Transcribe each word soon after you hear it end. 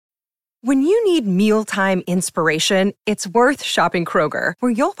When you need mealtime inspiration, it's worth shopping Kroger,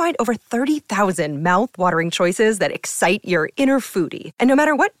 where you'll find over 30,000 mouth-watering choices that excite your inner foodie. And no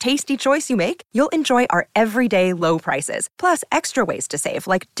matter what tasty choice you make, you'll enjoy our everyday low prices, plus extra ways to save,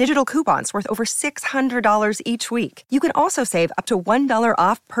 like digital coupons worth over $600 each week. You can also save up to $1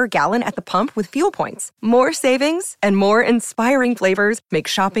 off per gallon at the pump with fuel points. More savings and more inspiring flavors make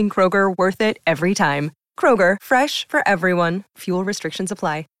shopping Kroger worth it every time. Kroger, fresh for everyone. Fuel restrictions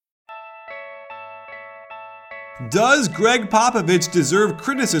apply. Does Greg Popovich deserve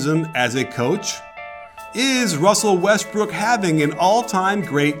criticism as a coach? Is Russell Westbrook having an all-time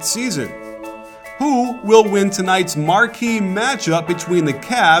great season? Who will win tonight's marquee matchup between the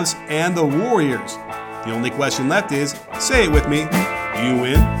Cavs and the Warriors? The only question left is, say it with me, you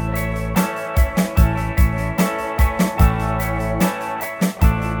win.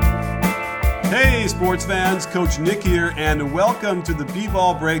 Hey sports fans, Coach Nick here, and welcome to the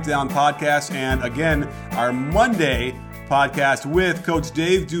B-Ball Breakdown podcast, and again, our Monday podcast with Coach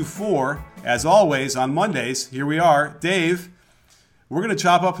Dave Dufour. As always, on Mondays, here we are. Dave, we're going to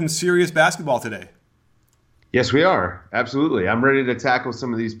chop up some serious basketball today. Yes, we are. Absolutely. I'm ready to tackle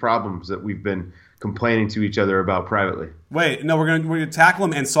some of these problems that we've been complaining to each other about privately. Wait, no, we're going to tackle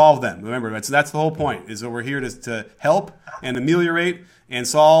them and solve them. Remember, that's the whole point, is that we're here to help and ameliorate and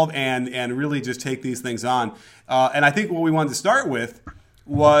solve and really just take these things on. And I think what we wanted to start with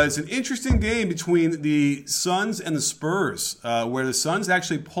was an interesting game between the Suns and the Spurs, where the Suns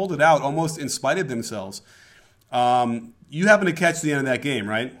actually pulled it out almost in spite of themselves. You happened to catch the end of that game,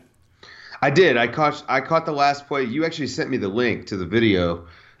 right? I did. I caught the last play. You actually sent me the link to the video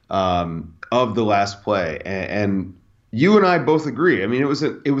of the last play, and you and I both agree. I mean, it was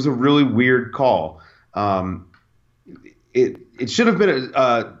a really weird call. It should have been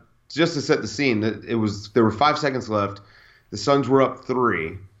just to set the scene. There were 5 seconds left. The Suns were up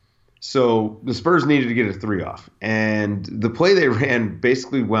 3, so the Spurs needed to get a 3 off, and the play they ran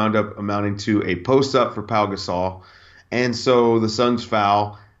basically wound up amounting to a post up for Pau Gasol, and so the Suns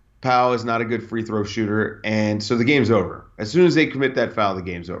foul. Pau is not a good free throw shooter, and so the game's over. As soon as they commit that foul, the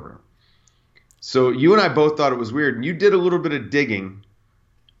game's over. So you and I both thought it was weird, and you did a little bit of digging.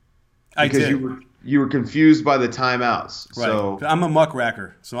 I did. You were confused by the timeouts. Right. So I'm a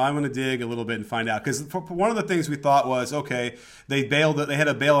muckracker, so I'm going to dig a little bit and find out. Because one of the things we thought was, okay, they had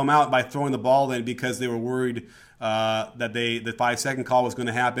to bail them out by throwing the ball in because they were worried that the 5-second call was going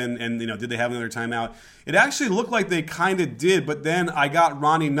to happen, and did they have another timeout? It actually looked like they kind of did, but then I got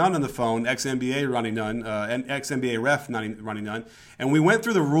Ronnie Nunn on the phone, ex-NBA Ronnie Nunn, and ex-NBA ref Ronnie Nunn, and we went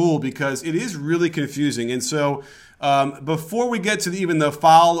through the rule because it is really confusing. And so before we get to even the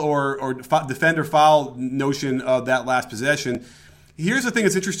foul or defender foul notion of that last possession, here's the thing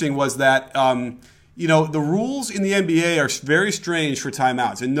that's interesting was that the rules in the NBA are very strange for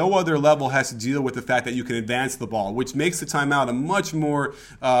timeouts, and no other level has to deal with the fact that you can advance the ball, which makes the timeout a much more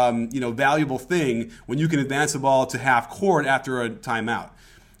valuable thing when you can advance the ball to half court after a timeout.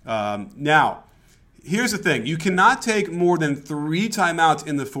 Now, here's the thing. You cannot take more than 3 timeouts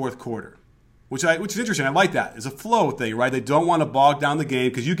in the fourth quarter, which is interesting. I like that. It's a flow thing, right? They don't want to bog down the game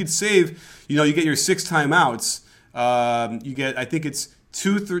because you could save, you get your 6 timeouts. You get, I think it's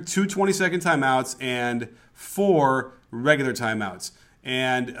 2 20-second timeouts and 4 regular timeouts.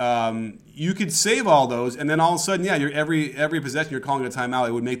 And you could save all those, and then all of a sudden, you're every possession you're calling a timeout.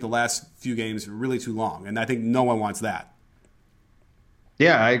 It would make the last few games really too long, and I think no one wants that.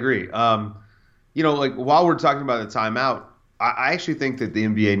 Yeah, I agree. While we're talking about the timeout, I actually think that the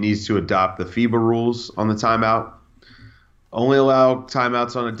NBA needs to adopt the FIBA rules on the timeout. Only allow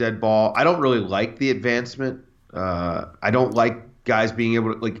timeouts on a dead ball. I don't really like the advancement. I don't like guys being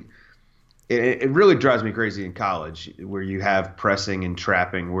able to it really drives me crazy in college where you have pressing and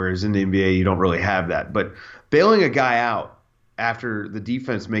trapping, whereas in the NBA you don't really have that. But bailing a guy out after the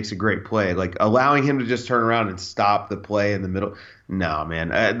defense makes a great play, like allowing him to just turn around and stop the play in the middle. No,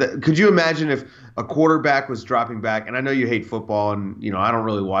 man. Could you imagine if a quarterback was dropping back? And I know you hate football and, I don't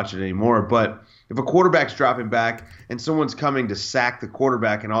really watch it anymore. But if a quarterback's dropping back and someone's coming to sack the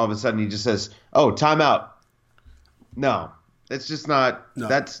quarterback and all of a sudden he just says, oh, timeout. No, it's just not –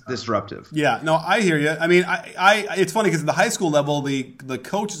 that's disruptive. Yeah, no, I hear you. I mean, it's funny because at the high school level, the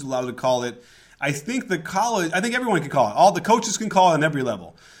coach is allowed to call it. I think everyone can call it. All the coaches can call it on every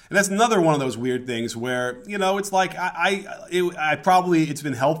level. And that's another one of those weird things where, it's like it's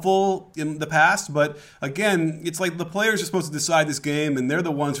been helpful in the past, but again, it's like the players are supposed to decide this game and they're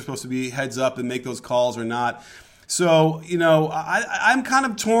the ones who are supposed to be heads up and make those calls or not. So, I'm kind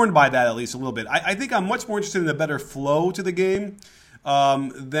of torn by that at least a little bit. I think I'm much more interested in a better flow to the game.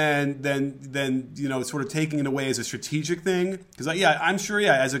 than sort of taking it away as a strategic thing. Because I'm sure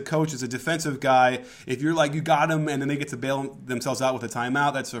as a coach, as a defensive guy, if you're like you got them and then they get to bail themselves out with a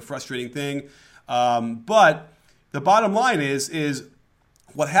timeout, that's a frustrating thing. But the bottom line is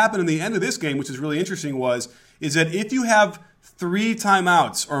what happened in the end of this game, which is really interesting, is that if you have 3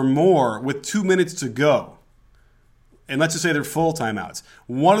 timeouts or more with 2 minutes to go, and let's just say they're full timeouts,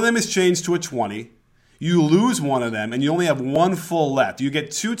 one of them is changed to a 20. You lose one of them, and you only have 1 full left. You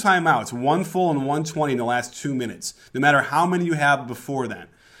get 2 timeouts, 1 full and 1 20 in the last 2 minutes, no matter how many you have before then.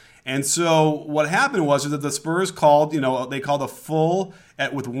 And so what happened was that the Spurs called, they called a full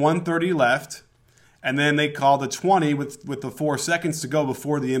with 1:30 left, and then they called a 20 with the 4 seconds to go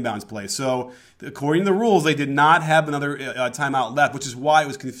before the inbounds play. So according to the rules, they did not have another timeout left, which is why it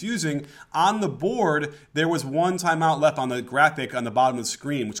was confusing. On the board, there was 1 timeout left on the graphic on the bottom of the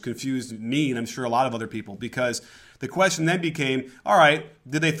screen, which confused me and I'm sure a lot of other people, because the question then became, all right,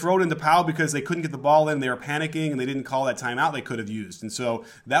 did they throw it into Powell because they couldn't get the ball in, they were panicking, and they didn't call that timeout they could have used? And so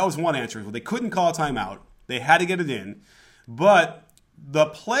that was one answer. Well, they couldn't call a timeout. They had to get it in. But the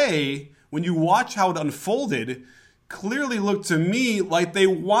play, when you watch how it unfolded, clearly looked to me like they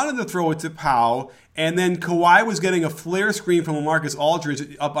wanted to throw it to Powell, and then Kawhi was getting a flare screen from LaMarcus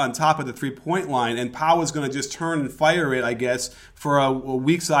Aldridge up on top of the three-point line, and Powell was going to just turn and fire it, I guess, for a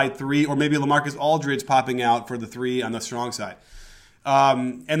weak side 3, or maybe LaMarcus Aldridge popping out for the 3 on the strong side.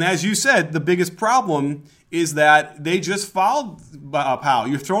 And as you said, the biggest problem is that they just fouled Powell.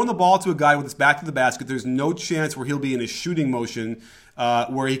 You're throwing the ball to a guy with his back to the basket. There's no chance where he'll be in a shooting motion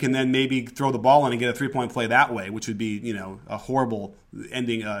where he can then maybe throw the ball in and get a three-point play that way, which would be, a horrible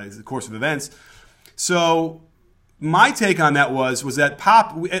ending the course of events. So my take on that was that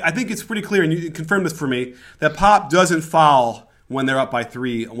Pop, I think it's pretty clear, and you confirmed this for me, that Pop doesn't foul when they're up by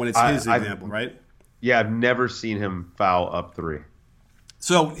 3 when it's his example, right? Yeah, I've never seen him foul up 3.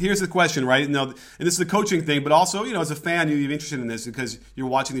 So here's the question, right? And this is a coaching thing, but also, as a fan, you're interested in this because you're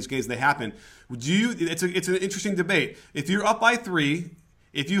watching these games, they happen. It's an interesting debate. If you're up by 3,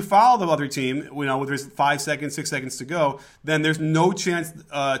 if you foul the other team, when there's 5 seconds, 6 seconds to go, then there's no chance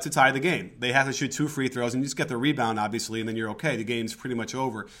to tie the game. They have to shoot 2 free throws, and you just get the rebound, obviously, and then you're okay. The game's pretty much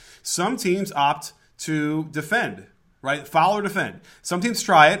over. Some teams opt to defend, right? Foul or defend. Some teams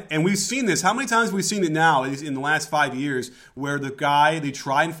try it, and we've seen this. How many times have we seen it now in the last 5 years where they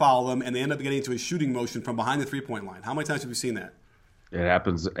try and foul them, and they end up getting into a shooting motion from behind the three-point line? How many times have we seen that? It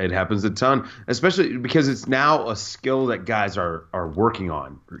happens a ton, especially because it's now a skill that guys are working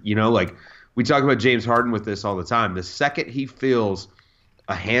on. Like we talk about James Harden with this all the time. The second he feels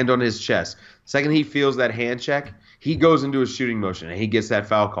a hand on his chest, second he feels that hand check, he goes into a shooting motion and he gets that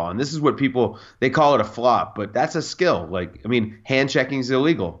foul call. And this is what they call it a flop, but that's a skill. Hand checking is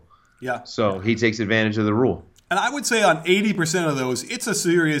illegal. Yeah. So he takes advantage of the rule. And I would say on 80% of those, it's a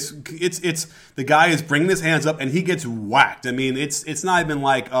serious. It's the guy is bringing his hands up and he gets whacked. I mean, it's not even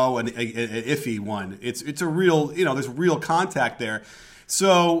like an iffy one. It's a real there's real contact there.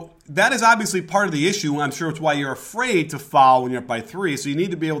 So that is obviously part of the issue. I'm sure it's why you're afraid to foul when you're up by 3. So you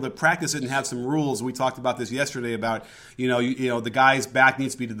need to be able to practice it and have some rules. We talked about this yesterday about the guy's back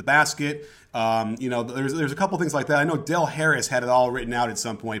needs to be to the basket. There's a couple things like that. I know Del Harris had it all written out at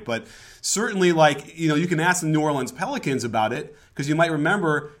some point, but certainly you can ask the New Orleans Pelicans about it because you might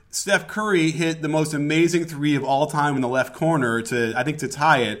remember Steph Curry hit the most amazing 3 of all time in the left corner to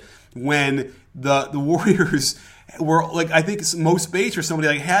tie it when the Warriors were I think Mo Space or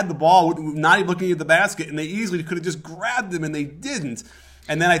somebody had the ball, not even looking at the basket, and they easily could have just grabbed them, and they didn't.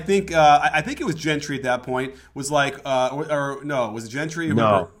 And then I think it was Gentry at that point was was it Gentry?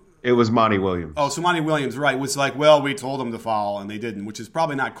 No, it was Monty Williams. Oh, so Monty Williams, right, was we told them to foul, and they didn't, which is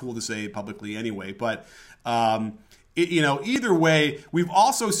probably not cool to say publicly anyway. But either way, we've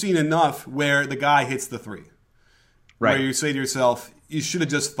also seen enough where the guy hits the 3, right? Where you say to yourself, you should have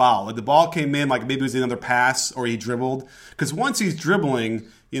just fouled. The ball came in, maybe it was another pass or he dribbled. Because once he's dribbling,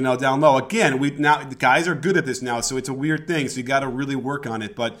 down low, again, the guys are good at this now, so it's a weird thing. So you got to really work on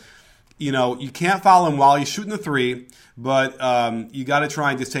it. But, you can't foul him while he's shooting the 3, but you got to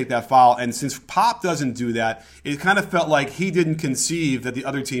try and just take that foul. And since Pop doesn't do that, it kind of felt like he didn't conceive that the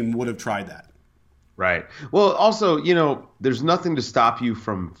other team would have tried that. Right. Well, also, there's nothing to stop you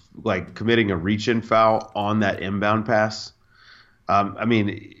from committing a reach-in foul on that inbound pass.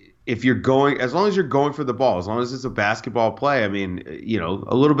 If you're going, as long as you're going for the ball, as long as it's a basketball play, a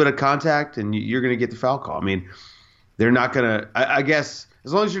little bit of contact and you're going to get the foul call. They're not going to, I guess,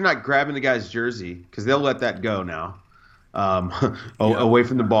 as long as you're not grabbing the guy's jersey, because they'll let that go now, away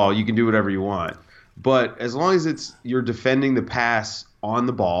from the ball, you can do whatever you want. But as long as you're defending the pass on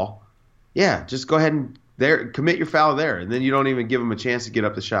the ball, yeah, just go ahead and there, commit your foul there, and then you don't even give him a chance to get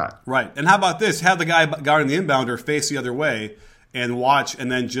up the shot. Right. And how about this? Have the guy guarding the inbounder face the other way and watch,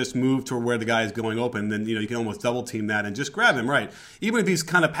 and then just move to where the guy is going open. Then you can almost double team that and just grab him. Right. Even if he's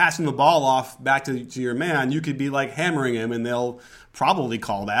kind of passing the ball off back to your man, you could be like hammering him, and they'll probably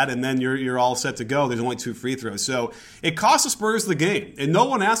call that, and then you're all set to go. There's only 2 free throws, so it cost the Spurs the game, and no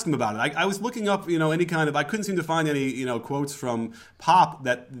one asked him about it. I was looking up, any kind of, I couldn't seem to find any, quotes from Pop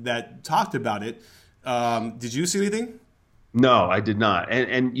that talked about it. Did you see anything? No, I did not.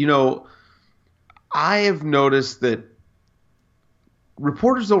 And I have noticed that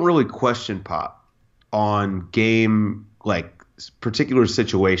reporters don't really question Pop on game, like particular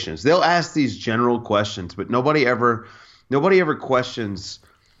situations. They'll ask these general questions, but nobody ever questions,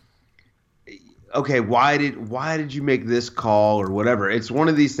 okay, why did you make this call or whatever. It's one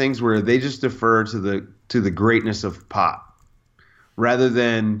of these things where they just defer to the greatness of Pop rather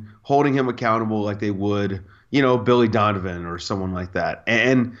than holding him accountable like they would, Billy Donovan or someone like that.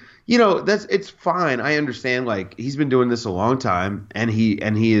 And it's fine. I understand, like, he's been doing this a long time, and he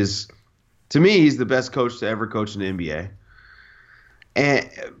is, to me, he's the best coach to ever coach in the NBA.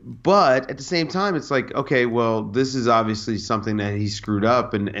 But at the same time, it's like, okay, well, this is obviously something that he screwed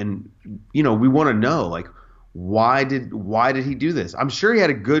up, and we want to know, like, why did he do this? I'm sure he had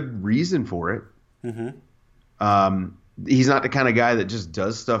a good reason for it. Mm-hmm. He's not the kind of guy that just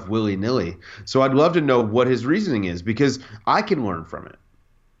does stuff willy-nilly. So I'd love to know what his reasoning is, because I can learn from it.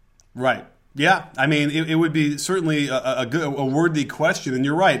 Right. Yeah. I mean, it would be certainly a worthy question, and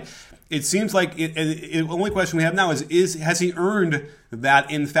you're right. It seems like the only question we have now is has he earned that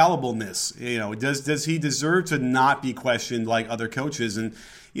infallibleness? Does he deserve to not be questioned like other coaches? And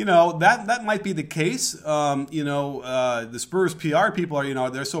that might be the case. The Spurs PR people are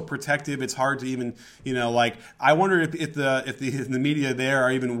they so protective. It's hard to even I wonder if the media there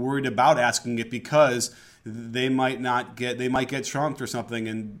are even worried about asking it, because they might get trumped or something,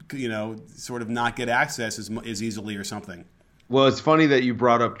 and sort of not get access as easily or something. Well, it's funny that you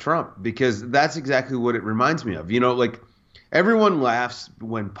brought up Trump, because that's exactly what it reminds me of. Like, everyone laughs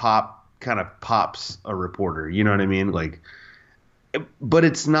when Pop kind of pops a reporter. You know what I mean? Like, but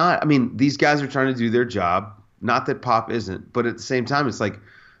it's not. I mean, these guys are trying to do their job. Not that Pop isn't, but at the same time, it's like,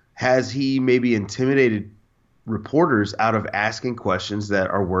 has he maybe intimidated reporters out of asking questions that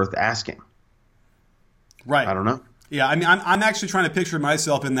are worth asking? Right. I don't know. Yeah, I mean, I'm actually trying to picture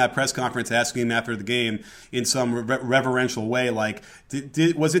myself in that press conference asking him after the game in some reverential way. Like,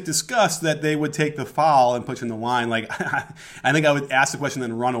 was it discussed that they would take the foul and put you in the line? Like, I think I would ask the question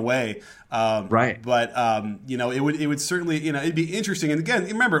and then run away. Right. But it would certainly, it'd be interesting. And again,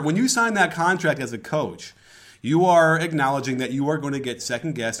 remember, when you sign that contract as a coach, you are acknowledging that you are going to get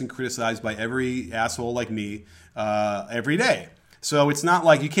second guessed and criticized by every asshole like me every day. So it's not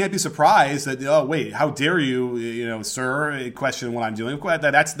like you can't be surprised that, oh, wait, how dare you, sir, question what I'm doing.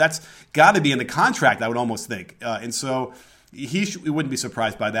 That's got to be in the contract, I would almost think. And so he wouldn't be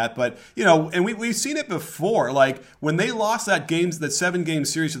surprised by that. But, and we've seen it before. Like, when they lost that 7-game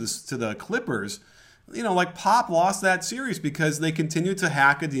series to the Clippers, Pop lost that series because they continued to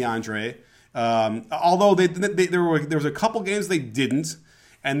hack a DeAndre. Although there was a couple games they didn't.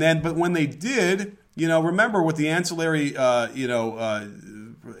 But when they did, remember what the ancillary,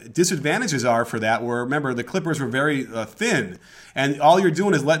 disadvantages are for that. Where, remember, the Clippers were very thin, and all you're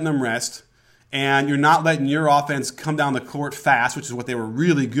doing is letting them rest, and you're not letting your offense come down the court fast, which is what they were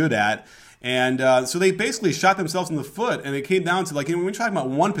really good at. And so they basically shot themselves in the foot, and it came down to, when we're talking about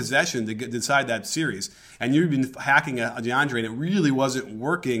one possession to decide that series, and you've been hacking a DeAndre, and it really wasn't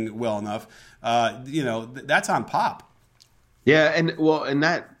working well enough. That's on Pop. Yeah, and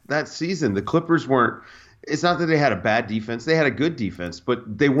that season, the Clippers weren't – it's not that they had a bad defense. They had a good defense,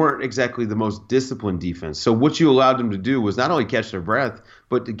 but they weren't exactly the most disciplined defense. So what you allowed them to do was not only catch their breath,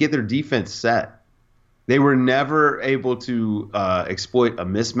 but to get their defense set. They were never able to exploit a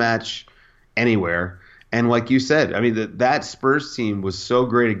mismatch anywhere. And like you said, I mean, that Spurs team was so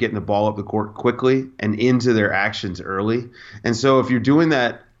great at getting the ball up the court quickly and into their actions early. And so if you're doing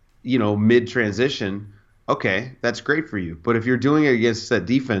that, mid-transition – okay, that's great for you. But if you're doing it against that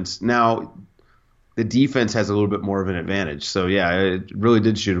defense, now the defense has a little bit more of an advantage. So, yeah, it really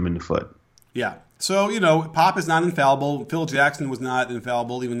did shoot him in the foot. Yeah. So, Pop is not infallible. Phil Jackson was not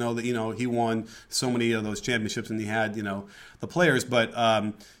infallible, even though, he won so many of those championships and he had, the players. But,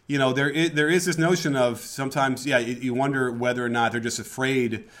 there is this notion of sometimes, you wonder whether or not they're just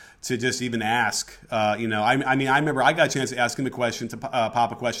afraid to just even ask. I remember I got a chance to ask him a question, to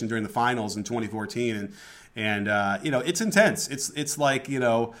Pop a question during the finals in 2014, And it's intense. It's like he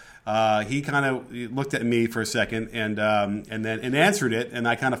kind of looked at me for a second and then answered it, and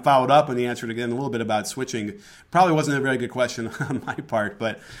I kind of followed up, and he answered again a little bit about switching. Probably wasn't a very good question on my part,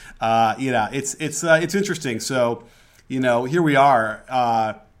 but it's interesting. So here we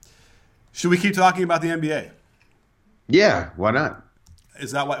are. Should we keep talking about the NBA? Yeah, why not?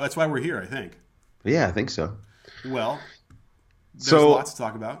 That's why we're here, I think. Yeah, I think so. Well, there's lots to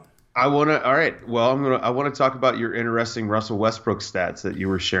talk about. All right. Well, I want to talk about your interesting Russell Westbrook stats that you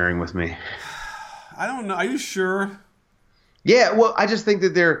were sharing with me. I don't know. Are you sure? Yeah. Well, I just think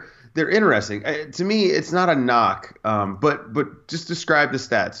that they're interesting. To me, it's not a knock, but just describe the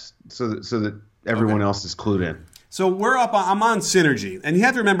stats so that everyone else is clued in. So I'm on Synergy, and you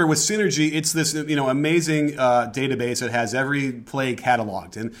have to remember with Synergy, it's this amazing database that has every play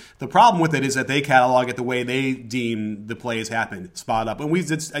cataloged. And the problem with it is that they catalog it the way they deem the plays happen, spot up.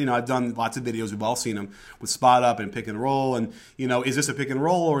 And I've done lots of videos, we've all seen them with spot up and pick and roll. And is this a pick and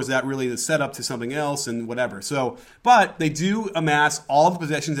roll, or is that really the setup to something else and whatever? So, but they do amass all the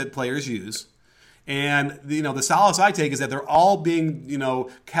possessions that players use. And the solace I take is that they're all being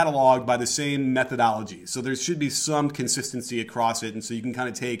cataloged by the same methodology. So there should be some consistency across it, and so you can kind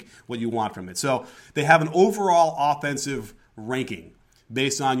of take what you want from it. So they have an overall offensive ranking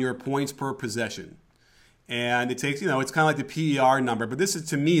based on your points per possession, and it takes it's kind of like the PER number. But this is,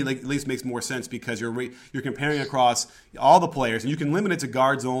 to me, at least makes more sense because you're comparing across all the players, and you can limit it to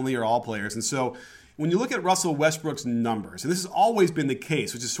guards only or all players. And so when you look at Russell Westbrook's numbers, and this has always been the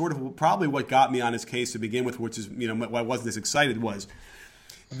case, which is sort of probably what got me on his case to begin with, which is why I wasn't as excited, was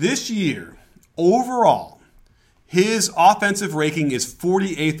this year, overall, his offensive ranking is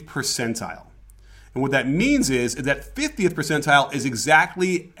 48th percentile. And what that means is that 50th percentile is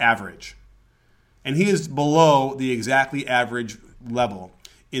exactly average. And he is below the exactly average level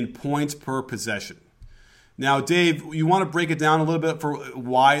in points per possession. Now, Dave, you want to break it down a little bit for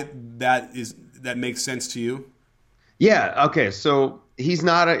why that makes sense to you? Yeah. Okay. So he's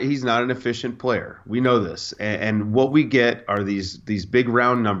not an efficient player. We know this, and what we get are these big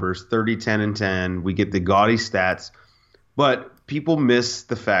round numbers, 30, 10, and 10. We get the gaudy stats, but people miss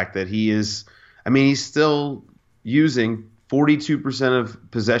the fact that he's still using 42% of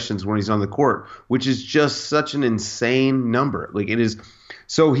possessions when he's on the court, which is just such an insane number. Like it is.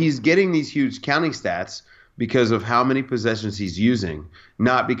 So he's getting these huge counting stats because of how many possessions he's using,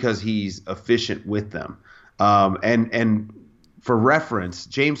 not because he's efficient with them. And for reference,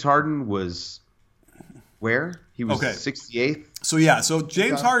 James Harden was where? He was 68th. So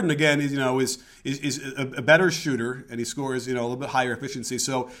James Harden again is a better shooter, and he scores a little bit higher efficiency.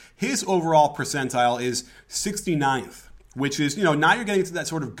 So his overall percentile is 69th, which is now you're getting to that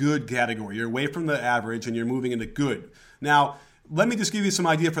sort of good category. You're away from the average and you're moving into good. Now let me just give you some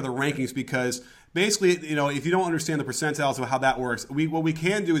idea for the rankings, because basically, if you don't understand the percentiles of how that works, what we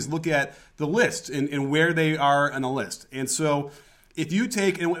can do is look at the list and where they are on the list. And so if you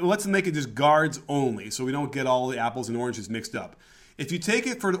take, and let's make it just guards only so we don't get all the apples and oranges mixed up. If you take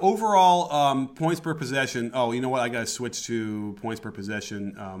it for the overall points per possession, you know what? I got to switch to points per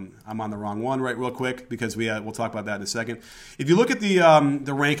possession. I'm on the wrong one real quick because we'll talk about that in a second. If you look at the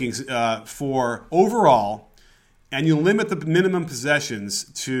rankings for overall, and you limit the minimum possessions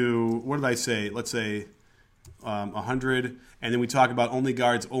to, what did I say? Let's say 100. And then we talk about only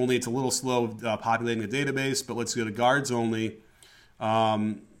guards only. It's a little slow populating the database, but let's go to guards only.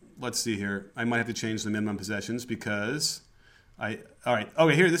 Let's see here. I might have to change the minimum possessions because all right.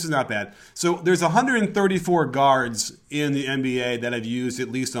 Okay, here, this is not bad. So there's 134 guards in the NBA that have used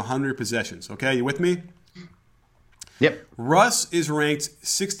at least 100 possessions. Okay, you with me? Yep. Russ is ranked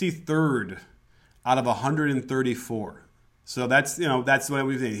 63rd out of 134. So that's what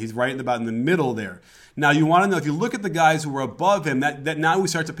we think. He's right about in the middle there. Now you want to know, if you look at the guys who are above him, that now we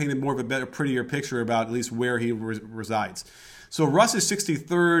start to paint more of a better, prettier picture about at least where he resides. So Russ is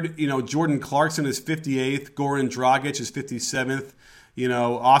 63rd. Jordan Clarkson is 58th. Goran Dragic is 57th.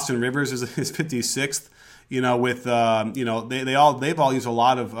 Austin Rivers is 56th. They've all used a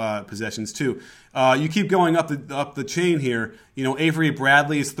lot of possessions too. You keep going up the chain here. Avery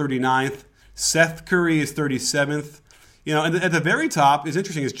Bradley is 39th. Seth Curry is 37th. And at the very top is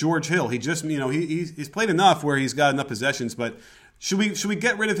interesting is George Hill. He just he's played enough where he's got enough possessions. But should we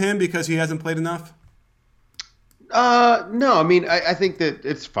get rid of him because he hasn't played enough? No. I think that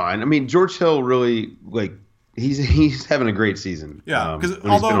it's fine. George Hill really he's having a great season. Yeah, because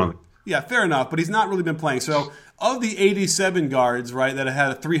fair enough. But he's not really been playing. So of the 87 guards, right, that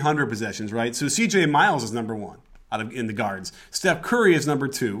had 300 possessions, right. So C.J. Miles is number one in the guards. Steph Curry is number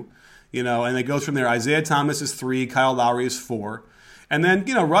two. And it goes from there. Isaiah Thomas is 3, Kyle Lowry is 4. And then,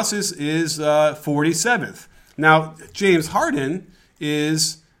 Russ is 47th. Now, James Harden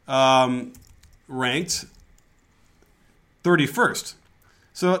is ranked 31st.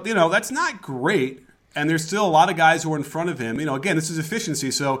 So, that's not great. And there's still a lot of guys who are in front of him. Again, this is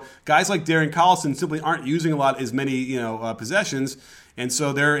efficiency. So guys like Darren Collison simply aren't using as many, possessions. And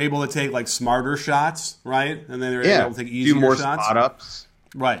so they're able to take like smarter shots, right? And then they're able to take easier do more shots. Spot ups.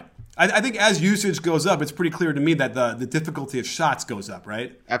 Right. I think as usage goes up, it's pretty clear to me that the difficulty of shots goes up,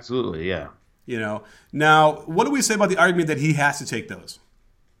 right? Absolutely, yeah. Now, what do we say about the argument that he has to take those?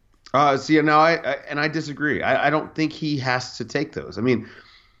 Now I disagree. I don't think he has to take those. I mean,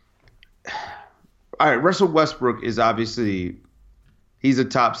 all right, Russell Westbrook is obviously he's a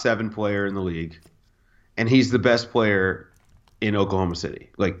top 7 player in the league, and he's the best player in Oklahoma City.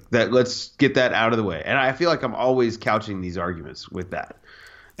 Like that, let's get that out of the way. And I feel like I'm always couching these arguments with that.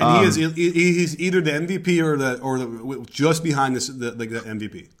 And he's either the MVP or the just behind the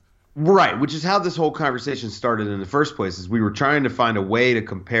MVP. Right, which is how this whole conversation started in the first place. Is we were trying to find a way to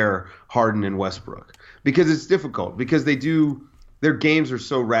compare Harden and Westbrook because it's difficult because their games are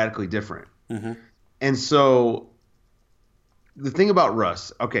so radically different. Mm-hmm. And so the thing about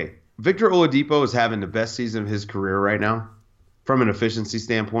Russ, okay, Victor Oladipo is having the best season of his career right now from an efficiency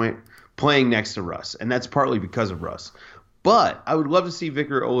standpoint, playing next to Russ. And that's partly because of Russ. But I would love to see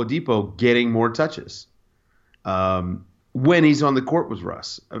Victor Oladipo getting more touches when he's on the court with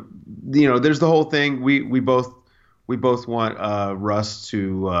Russ. There's the whole thing. We both want Russ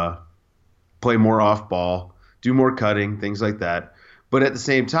to play more off ball, do more cutting, things like that. But at the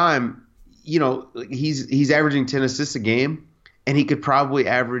same time, he's averaging 10 assists a game, and he could probably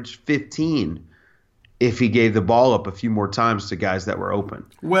average 15 if he gave the ball up a few more times to guys that were open.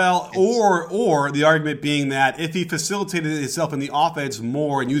 Well, or the argument being that if he facilitated himself in the offense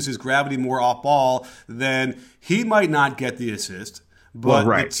more and used his gravity more off ball, then he might not get the assist, but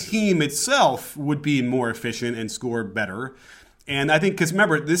the team itself would be more efficient and score better. And I think, because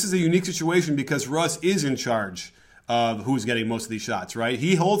remember, this is a unique situation because Russ is in charge of who's getting most of these shots, right?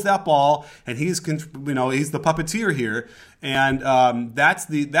 He holds that ball, and he's the puppeteer here, and that's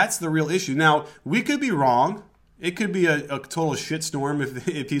the real issue. Now, we could be wrong. It could be a total shitstorm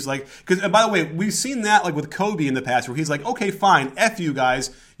if he's like, because by the way, we've seen that like with Kobe in the past, where he's like, okay, fine, F you guys,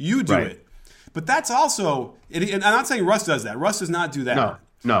 you do it. But that's also, and I'm not saying Russ does that. Russ does not do that.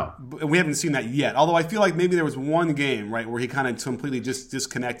 No. We haven't seen that yet. Although I feel like maybe there was one game, right, where he kind of completely just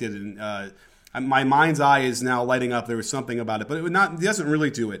disconnected and. My mind's eye is now lighting up. There was something about it, but it doesn't really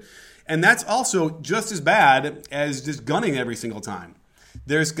do it. And that's also just as bad as just gunning every single time.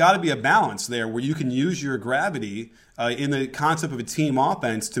 There's got to be a balance there where you can use your gravity in the concept of a team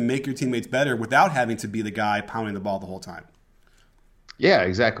offense to make your teammates better without having to be the guy pounding the ball the whole time. Yeah,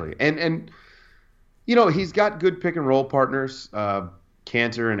 exactly. And he's got good pick and roll partners.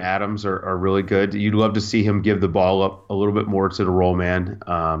 Cantor and Adams are really good. You'd love to see him give the ball up a little bit more to the roll man.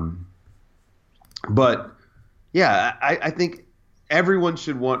 But, yeah, I think everyone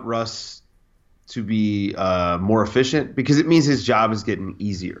should want Russ to be more efficient because it means his job is getting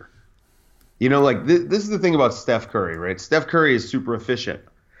easier. This is the thing about Steph Curry, right? Steph Curry is super efficient.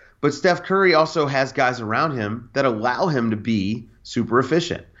 But Steph Curry also has guys around him that allow him to be super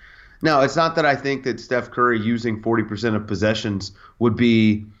efficient. Now, it's not that I think that Steph Curry using 40% of possessions would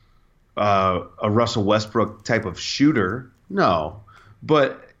be a Russell Westbrook type of shooter. No.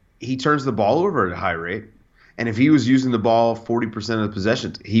 But he turns the ball over at a high rate, and if he was using the ball 40% of the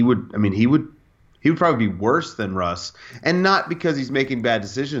possessions, he would probably be worse than Russ, and not because he's making bad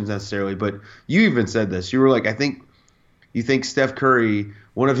decisions necessarily. But you even said this. You were like, you think Steph Curry,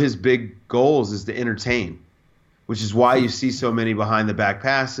 one of his big goals is to entertain, which is why you see so many behind the back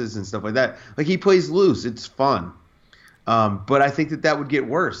passes and stuff like that. Like he plays loose, it's fun. But I think that would get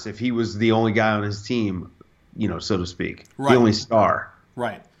worse if he was the only guy on his team, so to speak, the only star.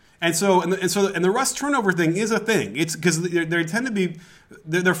 Right. And the Russ turnover thing is a thing. It's because they tend to be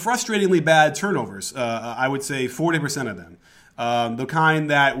they're frustratingly bad turnovers. I would say 40% of them, the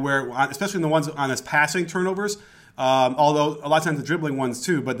kind that where especially the ones on his passing turnovers. Although a lot of times the dribbling ones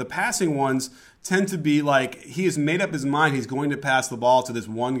too, but the passing ones tend to be like he has made up his mind he's going to pass the ball to this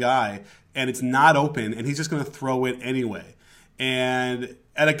one guy and it's not open and he's just going to throw it anyway. And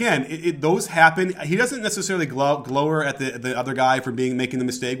again, those happen. He doesn't necessarily glower at the other guy for making the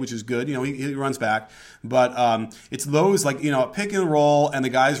mistake, which is good. He runs back. But it's those like, pick and roll and the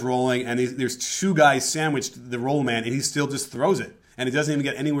guy's rolling and there's two guys sandwiched the roll man and he still just throws it. And it doesn't even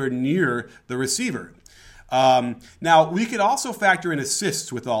get anywhere near the receiver. Now, we could also factor in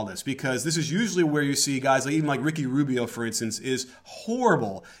assists with all this, because this is usually where you see guys like even like Ricky Rubio, for instance, is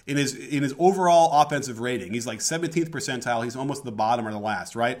horrible in his overall offensive rating. He's like 17th percentile. He's almost the bottom or the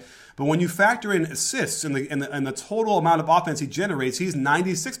last, right? But when you factor in assists and the total amount of offense he generates, he's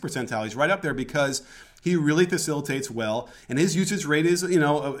 96th percentile. He's right up there because he really facilitates well, and his usage rate is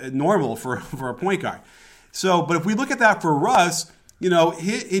normal for a point guard. So, but if we look at that for Russ,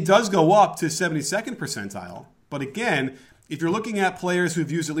 he does go up to 72nd percentile. But again, if you're looking at players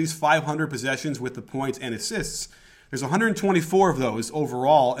who've used at least 500 possessions with the points and assists, there's 124 of those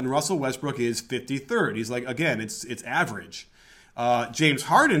overall, and Russell Westbrook is 53rd. He's like, again, it's average. James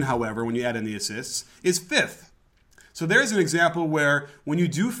Harden, however, when you add in the assists, is 5th. So there's an example where when you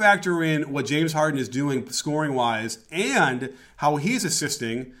do factor in what James Harden is doing scoring-wise and how he's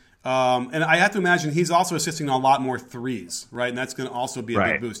assisting, and I have to imagine he's also assisting on a lot more threes, right? And that's going to also be a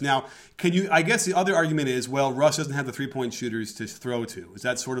big boost. Now, I guess the other argument is, well, Russ doesn't have the three-point shooters to throw to. Is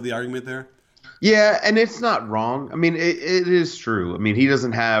that sort of the argument there? Yeah, and it's not wrong. I mean, it is true. I mean, he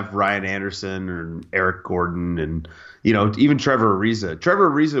doesn't have Ryan Anderson or Eric Gordon and, even Trevor Ariza. Trevor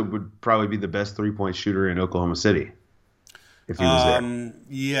Ariza would probably be the best three-point shooter in Oklahoma City if he was there.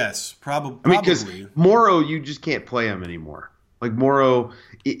 Yes, probably. I mean, because Morrow, you just can't play him anymore. Like Morrow,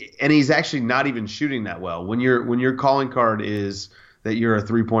 and he's actually not even shooting that well. When your calling card is that you're a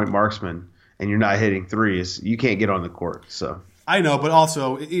three-point marksman and you're not hitting threes, you can't get on the court. So I know, but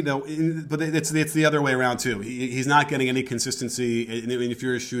also, but it's the other way around too. He's not getting any consistency. I mean, if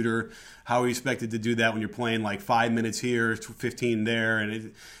you're a shooter, how are you expected to do that when you're playing like 5 minutes here, 15 there,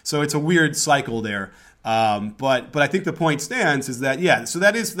 and so it's a weird cycle there. But I think the point stands is that so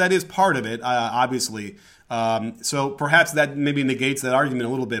that is part of it, obviously. So perhaps that maybe negates that argument a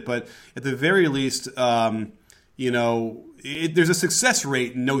little bit, but at the very least, there's a success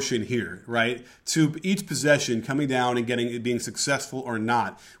rate notion here, right? To each possession coming down and being successful or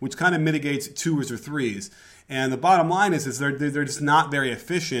not, which kind of mitigates twos or threes. And the bottom line is they're just not very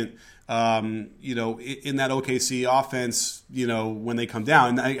efficient, in that OKC offense, when they come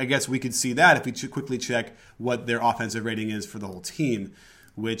down. And I guess we could see that if we quickly check what their offensive rating is for the whole team,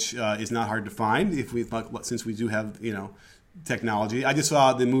 which is not hard to find since we do have technology. I just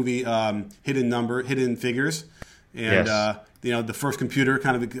saw the movie Hidden Figures, and yes. The first computer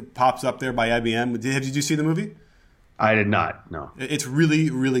kind of pops up there by IBM. Did you see the movie? I did not. No. It's really,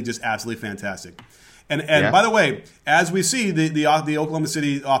 really just absolutely fantastic. And by the way, as we see, the Oklahoma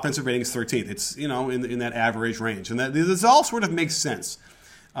City offensive rating is 13th. It's in that average range, and this all sort of makes sense.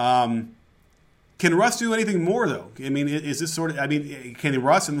 Can Russ do anything more, though? I mean, is this can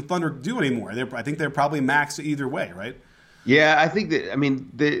Russ and the Thunder do any more? I think they're probably maxed either way, right? Yeah, I think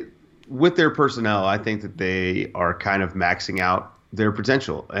that, with their personnel, I think that they are kind of maxing out their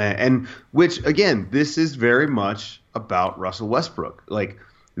potential. And which, again, this is very much about Russell Westbrook. Like,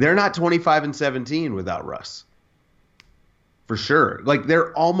 they're not 25-17 without Russ. For sure. Like,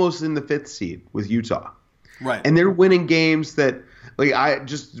 they're almost in the 5th seed with Utah. Right. And they're winning games that, I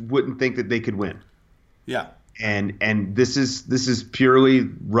just wouldn't think that they could win. Yeah. And this is purely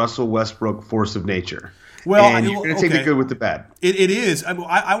Russell Westbrook force of nature. Well, and you're going to take the good with the bad. It is.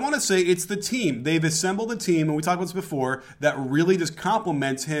 I want to say it's the team. They've assembled a team, and we talked about this before, that really just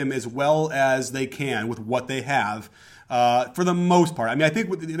complements him as well as they can with what they have. For the most part. I mean, I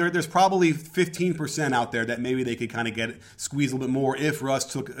think there's probably 15% out there that maybe they could kind of squeeze a little bit more if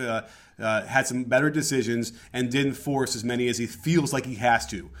Russ had some better decisions and didn't force as many as he feels like he has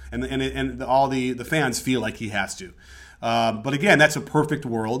to, and all the fans feel like he has to. But again, that's a perfect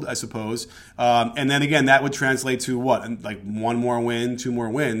world, I suppose. And then again, that would translate to what? Like 1 more win, 2 more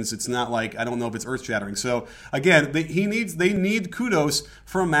wins. It's not like, I don't know if it's earth shattering. So again, they need kudos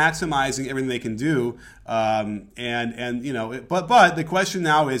for maximizing everything they can do. But the question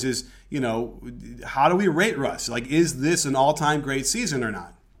now is how do we rate Russ? Like, is this an all-time great season or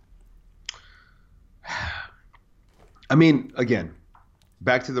not? I mean, again,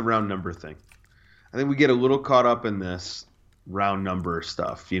 back to the round number thing. I think we get a little caught up in this round number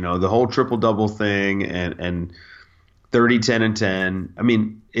stuff, the whole triple-double thing and 30, 10, and 10. I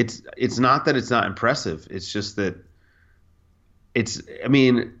mean, it's not that it's not impressive. It's just that is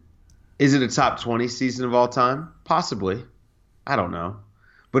it a top 20 season of all time? Possibly. I don't know.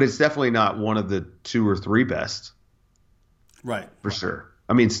 But it's definitely not one of the 2 or 3 best. Right. For sure.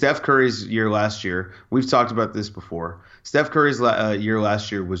 I mean, Steph Curry's year last year, we've talked about this before. Steph Curry's year last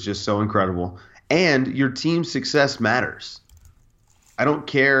year was just so incredible. And your team's success matters. I don't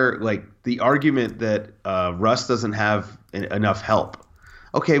care, the argument that Russ doesn't have enough help.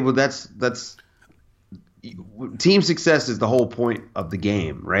 Okay, well, that's team success is the whole point of the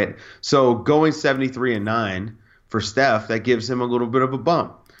game, right? So going 73-9 for Steph, that gives him a little bit of a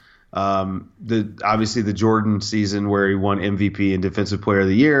bump. Obviously the Jordan season where he won MVP and Defensive Player of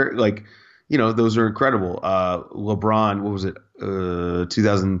the Year, like, those are incredible. LeBron, what was it,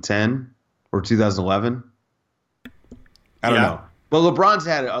 2010 or 2011? I don't know. But LeBron's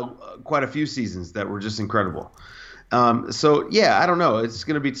had quite a few seasons that were just incredible. So, yeah, I don't know. It's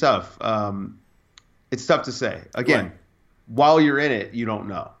going to be tough. It's tough to say. Again, right. While you're in it, you don't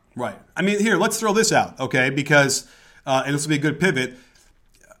know. Right. I mean, here, let's throw this out, okay? Because, and this will be a good pivot,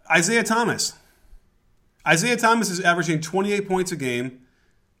 Isaiah Thomas. Isaiah Thomas is averaging 28 points a game,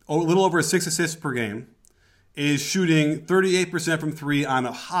 a little over 6 assists per game, is shooting 38% from three on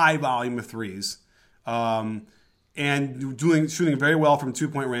a high volume of threes, and shooting very well from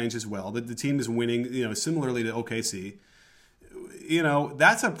 2-point range as well. The team is winning, similarly to OKC.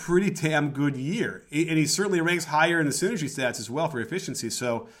 That's a pretty damn good year. And he certainly ranks higher in the synergy stats as well for efficiency.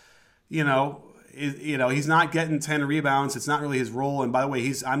 So, he's not getting 10 rebounds. It's not really his role. And by the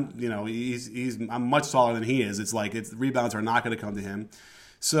way, I'm much taller than he is. It's like the rebounds are not going to come to him.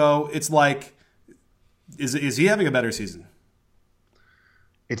 So it's like, is he having a better season?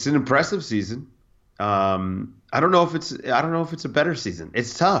 It's an impressive season. I don't know if it's a better season.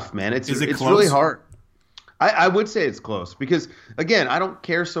 It's tough, man. It's really hard. I would say it's close because, again, I don't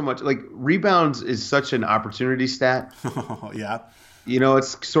care so much. Like, rebounds is such an opportunity stat. Yeah.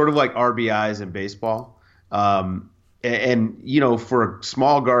 It's sort of like RBIs in baseball. And for a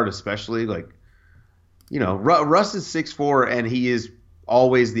small guard especially, like, Russ is 6'4", and he is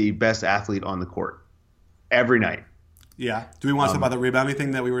always the best athlete on the court every night. Yeah. Do we want to talk about the rebounding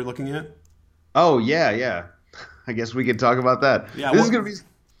thing that we were looking at? Oh, yeah. I guess we could talk about that. Yeah, this is going to be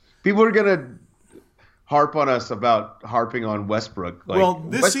 – people are going to harp on us about harping on Westbrook.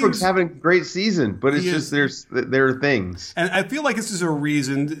 Westbrook's having a great season, but it's just there are things. And I feel like this is a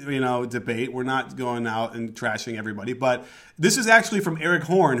reasoned, debate. We're not going out and trashing everybody, but this is actually from Eric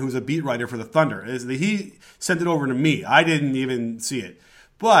Horn, who's a beat writer for the Thunder. He sent it over to me. I didn't even see it.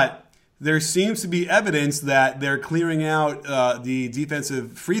 But there seems to be evidence that they're clearing out the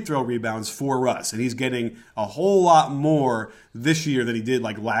defensive free throw rebounds for Russ, and he's getting a whole lot more this year than he did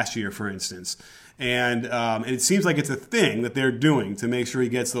like last year, for instance. And it seems like it's a thing that they're doing to make sure he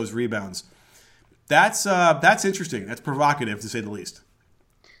gets those rebounds. That's interesting. That's provocative, to say the least.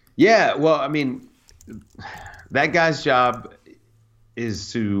 Yeah, well, I mean, that guy's job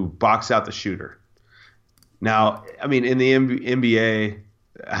is to box out the shooter. Now, I mean, in the NBA,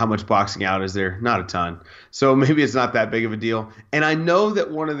 how much boxing out is there? Not a ton. So maybe it's not that big of a deal. And I know that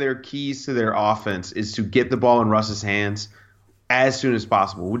one of their keys to their offense is to get the ball in Russ's hands as soon as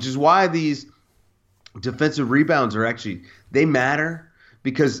possible, which is why these defensive rebounds they matter,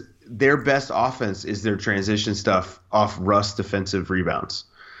 because their best offense is their transition stuff off Russ defensive rebounds.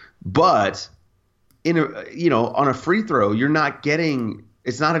 But on a free throw,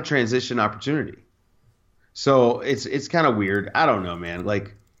 it's not a transition opportunity. So it's kind of weird. I don't know, man.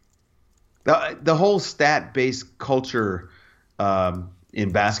 Like the whole stat-based culture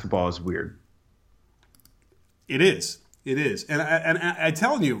in basketball is weird. It is. And I'm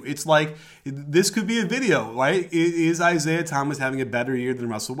telling you, it's like this could be a video, right? Is Isaiah Thomas having a better year than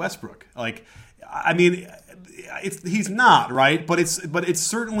Russell Westbrook? Like, I mean, he's not, right? But it's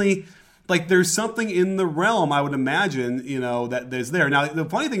certainly like there's something in the realm, I would imagine, that there's there. Now, the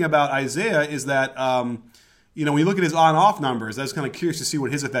funny thing about Isaiah is that when you look at his on-off numbers, I was kind of curious to see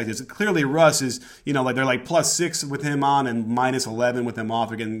what his effect is. Clearly, Russ is, like they're like +6 with him on and -11 with him off.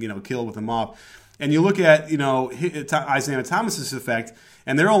 They're getting, killed with him off. And you look at, Isaiah Thomas's effect,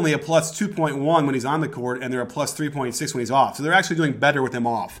 and they're only a +2.1 when he's on the court, and they're a +3.6 when he's off. So they're actually doing better with him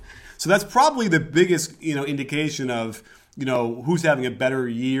off. So that's probably the biggest, indication of, who's having a better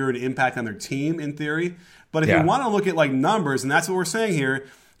year and impact on their team in theory. But if you want to look at like numbers, and that's what we're saying here,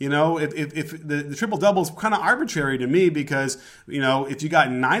 if the triple-double is kind of arbitrary to me because, if you got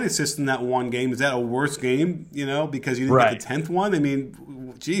 9 assists in that one game, is that a worse game, because you didn't get the 10th one? I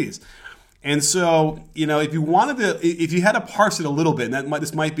mean, geez. And so, if you had to parse it a little bit, and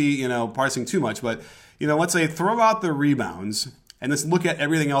this might be, parsing too much, but, let's say throw out the rebounds and let's look at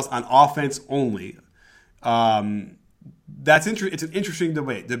everything else on offense only. It's an interesting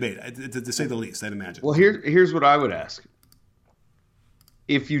debate, to say the least, I'd imagine. Well, here's what I would ask.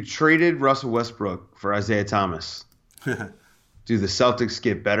 If you traded Russell Westbrook for Isaiah Thomas, do the Celtics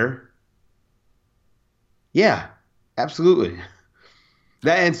get better? Yeah, absolutely.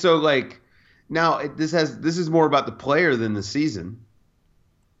 And so, like, now this is more about the player than the season.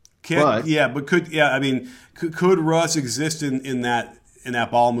 Could Russ exist in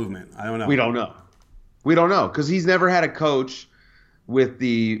that ball movement? I don't know. We don't know. We don't know because he's never had a coach with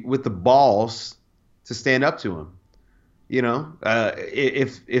the balls to stand up to him. You know,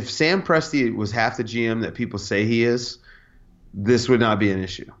 if Sam Presti was half the GM that people say he is, this would not be an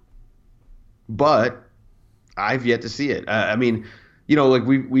issue. But I've yet to see it. I mean, you know, like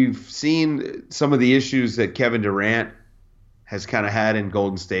we've seen some of the issues that Kevin Durant has kind of had in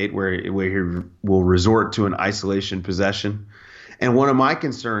Golden State, where he will resort to an isolation possession. And one of my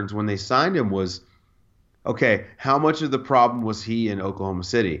concerns when they signed him was, okay, how much of the problem was he in Oklahoma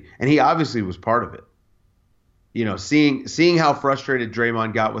City? And he obviously was part of it. You know, seeing how frustrated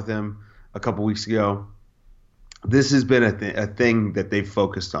Draymond got with him a couple weeks ago, this has been a thing that they've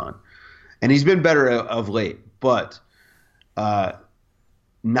focused on. And he's been better of late. But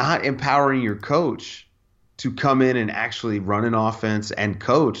not empowering your coach to come in and actually run an offense and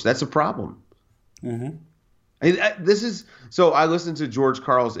coach, that's a problem. Mm-hmm. So I listened to George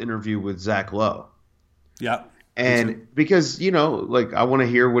Karl's interview with Zach Lowe. Yeah. And because, you know, like I want to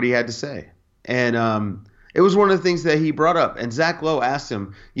hear what he had to say. And it was one of the things that he brought up. And Zach Lowe asked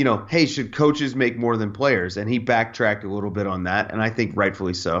him, you know, hey, should coaches make more than players? And he backtracked a little bit on that, and I think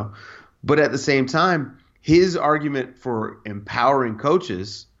rightfully so. But at the same time, his argument for empowering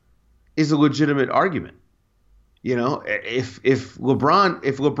coaches is a legitimate argument. You know, if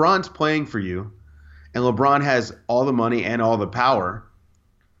LeBron's playing for you and LeBron has all the money and all the power,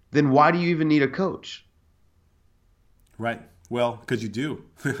 then why do you even need a coach? Right. Well, because you do.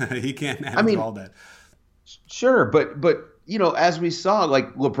 He can't handle all that. Sure, but you know, as we saw,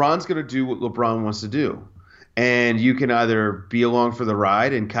 like LeBron's going to do what LeBron wants to do. And you can either be along for the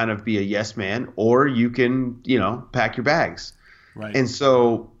ride and kind of be a yes man, or you can, you know, pack your bags. Right. And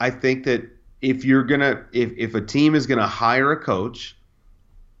so I think that if a team is gonna hire a coach,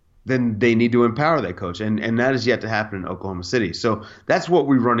 then they need to empower that coach. And that is yet to happen in Oklahoma City. So that's what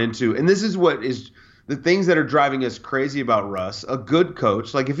we run into. And this is what is the things that are driving us crazy about Russ. A good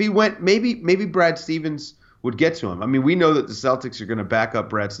coach, like if he went, maybe Brad Stevens would get to him. I mean, we know that the Celtics are going to back up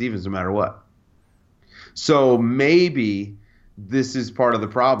Brad Stevens no matter what. So maybe this is part of the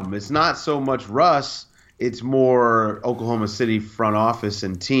problem. It's not so much Russ, it's more Oklahoma City front office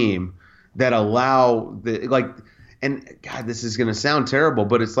and team that allow and God, this is going to sound terrible,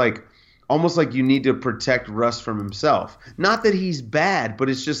 but it's like almost like you need to protect Russ from himself. Not that he's bad, but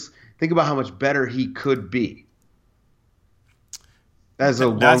it's just think about how much better he could be. That's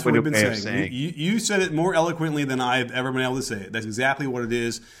what we've been saying. You said it more eloquently than I've ever been able to say it. That's exactly what it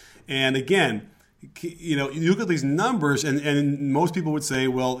is. And again, you know, you look at these numbers, and most people would say,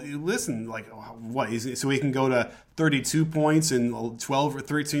 well, listen, like, what is it? So he can go to 32 points and 12 or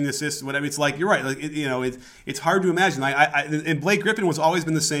 13 assists, whatever. It's like, you're right. Like, it's hard to imagine. And Blake Griffin was always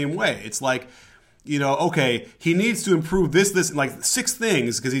been the same way. It's like, you know, okay, he needs to improve this, like 6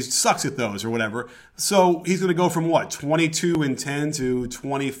 things because he sucks at those or whatever. So he's going to go from 22 and 10 to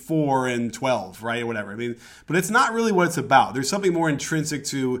 24 and 12, right? Or whatever. I mean, but it's not really what it's about. There's something more intrinsic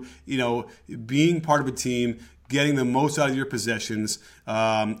to, you know, being part of a team, getting the most out of your possessions.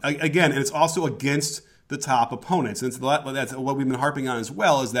 Again, and it's also against the top opponents. And that's what we've been harping on as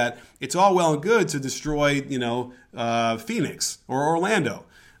well, is that it's all well and good to destroy, you know, Phoenix or Orlando.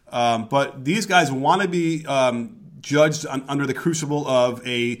 But these guys want to be judged under the crucible of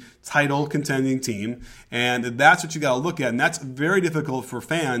a title contending team, and that's what you got to look at, and that's very difficult for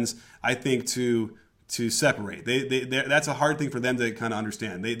fans, I think, to separate. That's a hard thing for them to kind of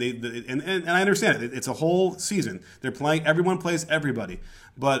understand. And I understand it. It's a whole season. They're playing. Everyone plays everybody,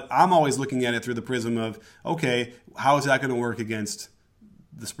 but I'm always looking at it through the prism of, okay, how is that going to work against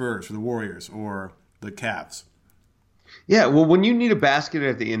the Spurs or the Warriors or the Cavs? Yeah, well, when you need a basket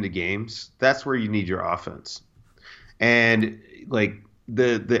at the end of games, that's where you need your offense. And like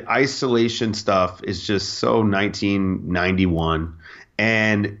the isolation stuff is just so 1991.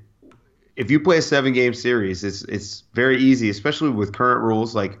 And if you play a 7-game series, it's very easy, especially with current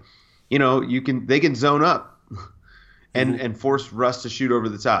rules. Like, you know, they can zone up and force Russ to shoot over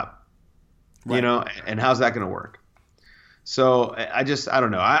the top. Right. You know, and how's that going to work? So I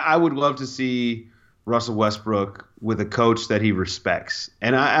don't know. I would love to see Russell Westbrook with a coach that he respects.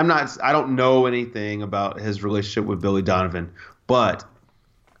 And I don't know anything about his relationship with Billy Donovan, but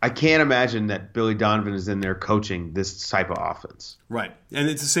I can't imagine that Billy Donovan is in there coaching this type of offense. Right. And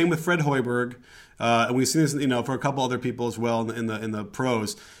it's the same with Fred Hoiberg. And we've seen this, you know, for a couple other people as well in the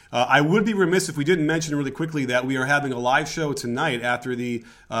pros. I would be remiss if we didn't mention really quickly that we are having a live show tonight after the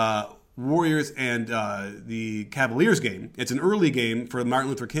Warriors and the Cavaliers game. It's an early game for Martin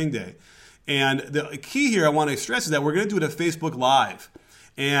Luther King Day. And the key here I want to stress is that we're going to do it at Facebook Live.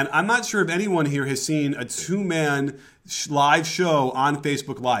 And I'm not sure if anyone here has seen a 2-man live show on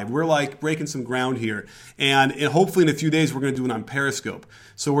Facebook Live. We're like breaking some ground here. And hopefully in a few days, we're going to do it on Periscope.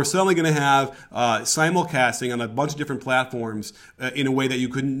 So we're suddenly going to have simulcasting on a bunch of different platforms in a way that you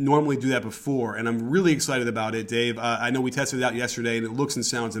couldn't normally do that before. And I'm really excited about it, Dave. I know we tested it out yesterday, and it looks and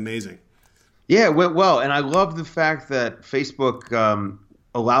sounds amazing. Yeah, it went well. And I love the fact that Facebook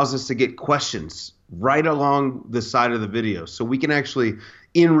allows us to get questions right along the side of the video. So we can actually,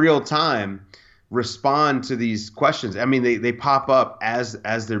 in real time, respond to these questions. I mean, they pop up as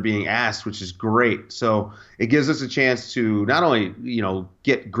they're being asked, which is great. So it gives us a chance to not only,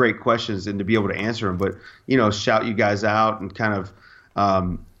 get great questions and to be able to answer them, but, shout you guys out and kind of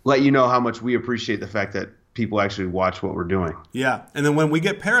let you know how much we appreciate the fact that people actually watch what we're doing. Yeah, and then when we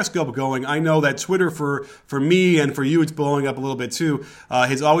get Periscope going, I know that Twitter for me and for you, it's blowing up a little bit too,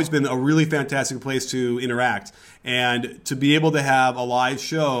 has always been a really fantastic place to interact. And to be able to have a live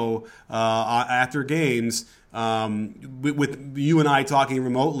show after games with you and I talking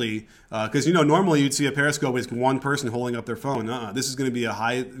remotely, because normally you'd see a Periscope with one person holding up their phone. This is going to be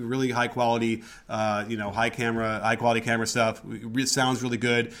a really high quality, high quality camera stuff. It sounds really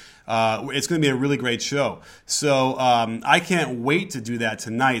good. It's going to be a really great show. So I can't wait to do that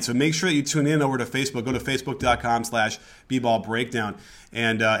tonight. So make sure that you tune in over to Facebook. Go to facebook.com/bballbreakdown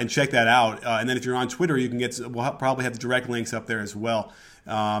and check that out. And then if you're on Twitter, you can we'll probably have the direct links up there as well.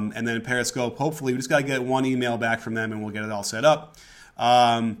 And then Periscope, hopefully we just got to get one email back from them and we'll get it all set up.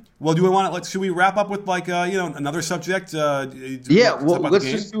 Well, do we want to? Should we wrap up with another subject? Yeah. Well, let's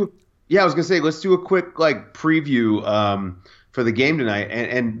just do. I was gonna say let's do a quick preview for the game tonight,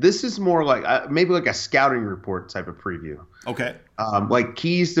 and this is more like maybe like a scouting report type of preview. Okay. Like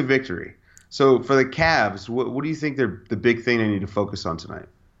keys to victory. So for the Cavs, what do you think they're the big thing they need to focus on tonight?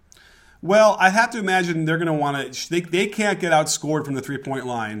 Well, I have to imagine they're going to want to. They can't get outscored from the 3-point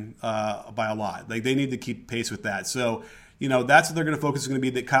line by a lot. Like they need to keep pace with that. So that's what they're going to focus. Is going to be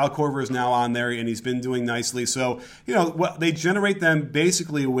that Kyle Korver is now on there and he's been doing nicely. So they generate them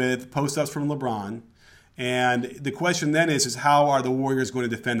basically with post-ups from LeBron. And the question then is how are the Warriors going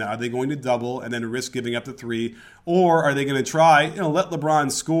to defend that? Are they going to double and then risk giving up the 3, or are they going to try let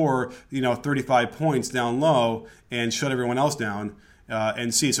LeBron score 35 points down low and shut everyone else down?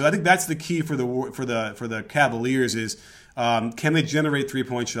 And see. So I think that's the key for the Cavaliers is can they generate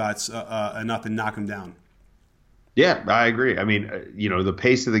 3-point shots enough and knock them down? Yeah, I agree. I mean, the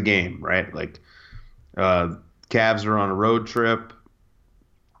pace of the game, right? Like Cavs are on a road trip.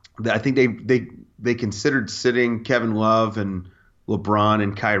 I think they considered sitting Kevin Love and LeBron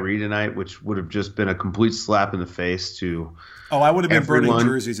and Kyrie tonight, which would have just been a complete slap in the face to. Oh, I would have been burning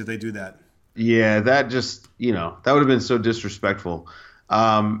jerseys if they do that. Yeah, that just, that would have been so disrespectful.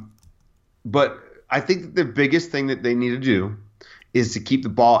 But I think that the biggest thing that they need to do is to keep the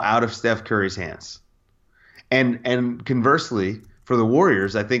ball out of Steph Curry's hands. And conversely, for the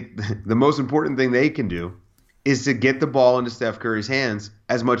Warriors, I think the most important thing they can do is to get the ball into Steph Curry's hands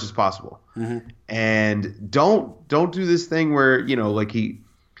as much as possible. Mm-hmm. And don't do this thing where,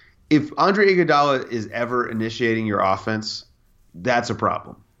 if Andre Iguodala is ever initiating your offense, that's a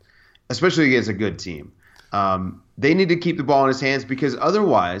problem. Especially against a good team. They need to keep the ball in his hands because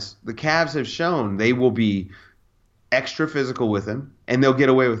otherwise the Cavs have shown they will be extra physical with him and they'll get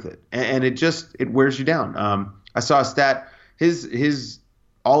away with it. And it wears you down. I saw a stat,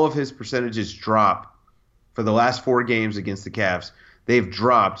 all of his percentages drop for the last 4 games against the Cavs. They've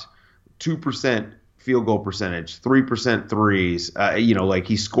dropped 2% field goal percentage, 3% threes.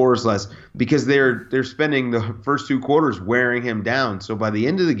 He scores less because they're spending the first 2 quarters wearing him down. So by the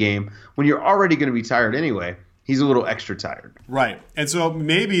end of the game, when you're already going to be tired anyway, he's a little extra tired. Right. And so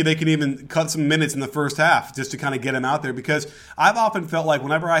maybe they can even cut some minutes in the first half just to kind of get him out there, because I've often felt like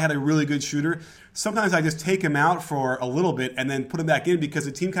whenever I had a really good shooter, sometimes I just take him out for a little bit and then put him back in because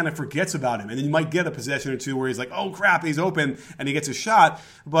the team kind of forgets about him. And then you might get a possession or two where he's like, oh, crap, he's open, and he gets a shot.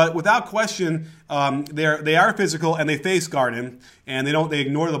 But without question, they are physical and they face guard him, and they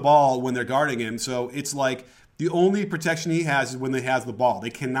ignore the ball when they're guarding him. So it's like the only protection he has is when he has the ball.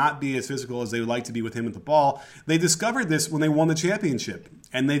 They cannot be as physical as they would like to be with him with the ball. They discovered this when they won the championship,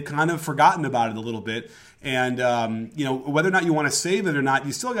 and they've kind of forgotten about it a little bit. And whether or not you want to save it or not,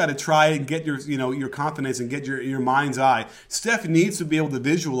 you still got to try and get your confidence and get your mind's eye. Steph needs to be able to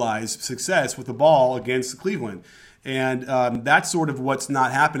visualize success with the ball against Cleveland, and that's sort of what's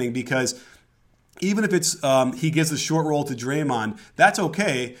not happening, because even if it's he gives a short roll to Draymond, that's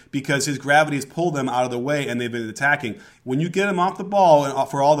okay because his gravity has pulled them out of the way and they've been attacking. When you get him off the ball, and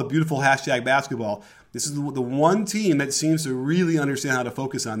for all the beautiful hashtag basketball, This is the one team that seems to really understand how to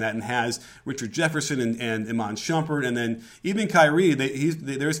focus on that and has Richard Jefferson and Iman Shumpert, and then even Kyrie.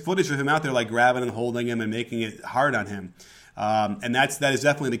 There's footage of him out there like grabbing and holding him and making it hard on him. And that is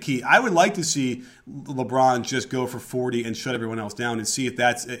definitely the key. I would like to see LeBron just go for 40 and shut everyone else down and see if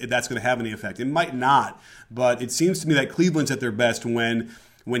that's going to have any effect. It might not, but it seems to me that Cleveland's at their best when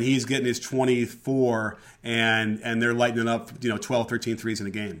he's getting his 24 and they're lighting it up, 12, 13 threes in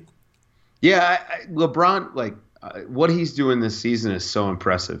a game. Yeah, LeBron, what he's doing this season is so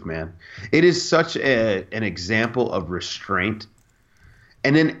impressive, man. It is such an example of restraint.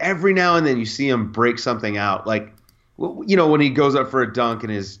 And then every now and then you see him break something out, when he goes up for a dunk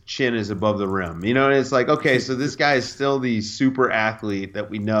and his chin is above the rim. And it's like, okay, so this guy is still the super athlete that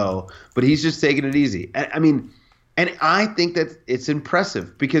we know, but he's just taking it easy. And I think that it's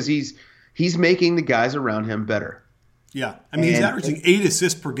impressive because he's making the guys around him better. Yeah. He's averaging 8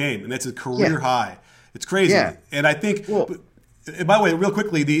 assists per game, and that's a career high. It's crazy. Yeah. And I think by the way, real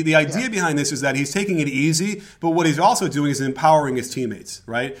quickly, the idea behind this is that he's taking it easy, but what he's also doing is empowering his teammates,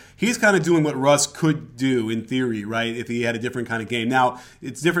 right? He's kind of doing what Russ could do in theory, right, if he had a different kind of game. Now,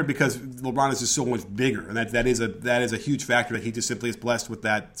 it's different because LeBron is just so much bigger, and that is a huge factor that he just simply is blessed with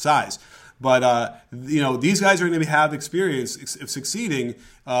that size. But, these guys are going to have experience of succeeding,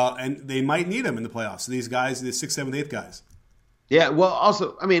 and they might need them in the playoffs. These guys, the 6th, 7th, 8th guys. Yeah, well,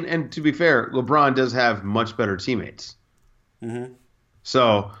 also, and to be fair, LeBron does have much better teammates. Mm-hmm.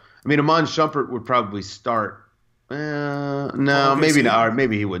 So, Iman Shumpert would probably start. No, maybe not. Or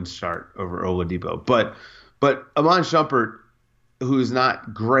maybe he wouldn't start over Oladipo. But Iman Shumpert, who's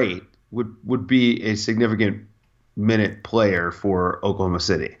not great, would be a significant minute player for Oklahoma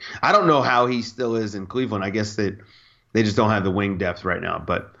City. I don't know how he still is in Cleveland. I guess that they just don't have the wing depth right now.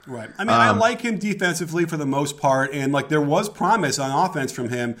 But right. I like him defensively for the most part, and there was promise on offense from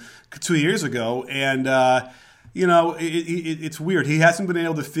him 2 years ago, and it's weird. He hasn't been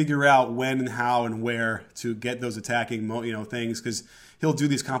able to figure out when and how and where to get those attacking things, because he'll do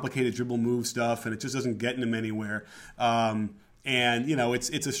these complicated dribble move stuff, and it just doesn't get him anywhere. And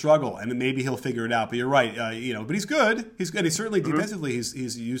it's a struggle, and maybe he'll figure it out. But you're right, but he's good. He's good. He's certainly defensively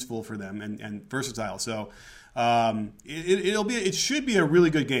he's useful for them and versatile. So it should be a really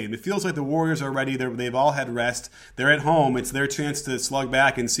good game. It feels like the Warriors are ready. They've all had rest. They're at home. It's their chance to slug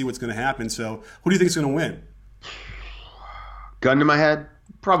back and see what's going to happen. So who do you think is going to win? Gun to my head,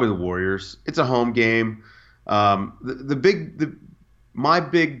 probably the Warriors. It's a home game. My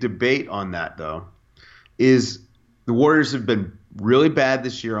big debate on that though is the Warriors have been really bad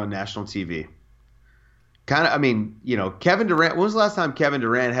this year on national TV. Kevin Durant. When was the last time Kevin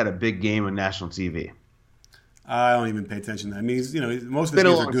Durant had a big game on national TV? I don't even pay attention to that. Most of his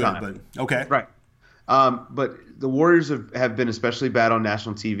games are good, but okay, right. But the Warriors have been especially bad on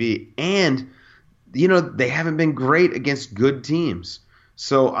national TV, and they haven't been great against good teams.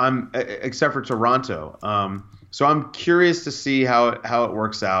 So except for Toronto. So I'm curious to see how it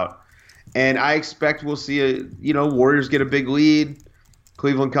works out. And I expect we'll see Warriors get a big lead.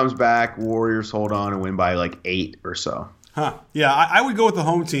 Cleveland comes back. Warriors hold on and win by 8 or so. Huh. Yeah, I would go with the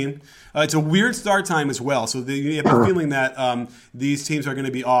home team. It's a weird start time as well, so you have a feeling that these teams are going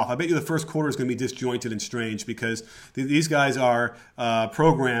to be off. I bet you the first quarter is going to be disjointed and strange because these guys are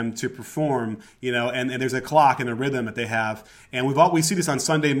programmed to perform, and there's a clock and a rhythm that they have. And we see this on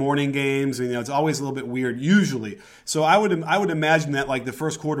Sunday morning games, and it's always a little bit weird usually. So I would imagine that the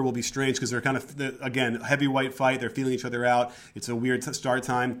first quarter will be strange because they're kind of again heavyweight fight. They're feeling each other out. It's a weird start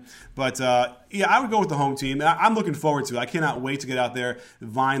time, but I would go with the home team. I'm looking forward to it. I cannot wait to get out there,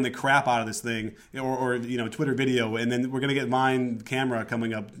 Vine the crap out of this thing, or Twitter video, and then we're going to get Vine camera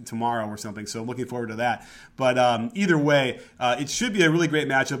coming up tomorrow or something. So looking forward to that. But either way, it should be a really great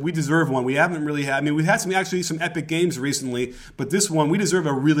matchup. We deserve one. We haven't really had. We've had some epic games recently, but this one we deserve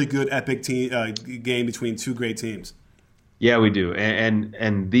a really good epic game between two great teams. Yeah, we do.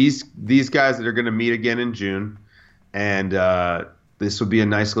 And these guys that are going to meet again in June, and this would be a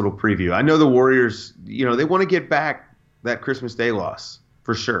nice little preview. I know the Warriors, they want to get back that Christmas Day loss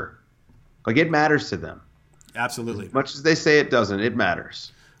for sure. It matters to them. Absolutely. As much as they say it doesn't, it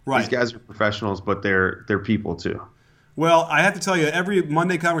matters. Right. These guys are professionals, but they're people too. Well, I have to tell you, every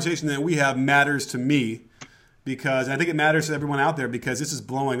Monday conversation that we have matters to me, because I think it matters to everyone out there, because this is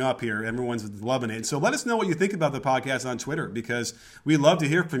blowing up here. Everyone's loving it. So let us know what you think about the podcast on Twitter, because we love to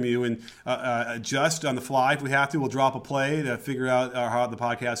hear from you and adjust on the fly if we have to. We'll drop a play to figure out how the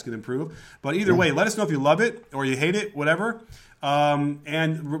podcast can improve. But either way, let us know if you love it or you hate it, whatever. And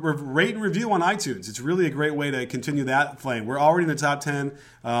rate and review on iTunes. It's really a great way to continue that flame. We're already in the top 10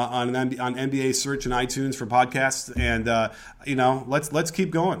 on NBA search and iTunes for podcasts, and let's keep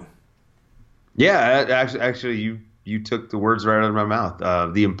going. Yeah, actually, you took the words right out of my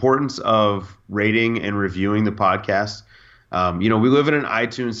mouth. The importance of rating and reviewing the podcast. We live in an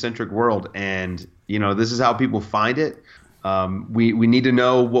iTunes-centric world, and this is how people find it. We need to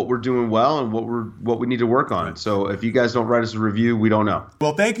know what we're doing well and what we need to work on. So if you guys don't write us a review, we don't know.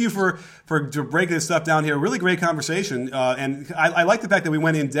 Well, thank you for breaking this stuff down here. Really great conversation, and I like the fact that we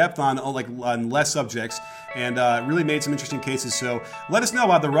went in depth on less subjects and really made some interesting cases. So let us know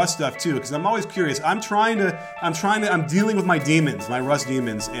about the Rust stuff too, because I'm always curious. I'm dealing with my demons, my Rust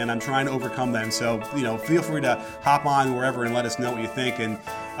demons, and I'm trying to overcome them. So feel free to hop on wherever and let us know what you think. And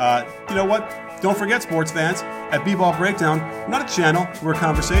you know what? Don't forget, sports fans, at B-Ball Breakdown, not a channel, we're a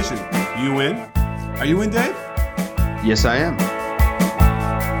conversation. You in? Are you in, Dave? Yes, I am.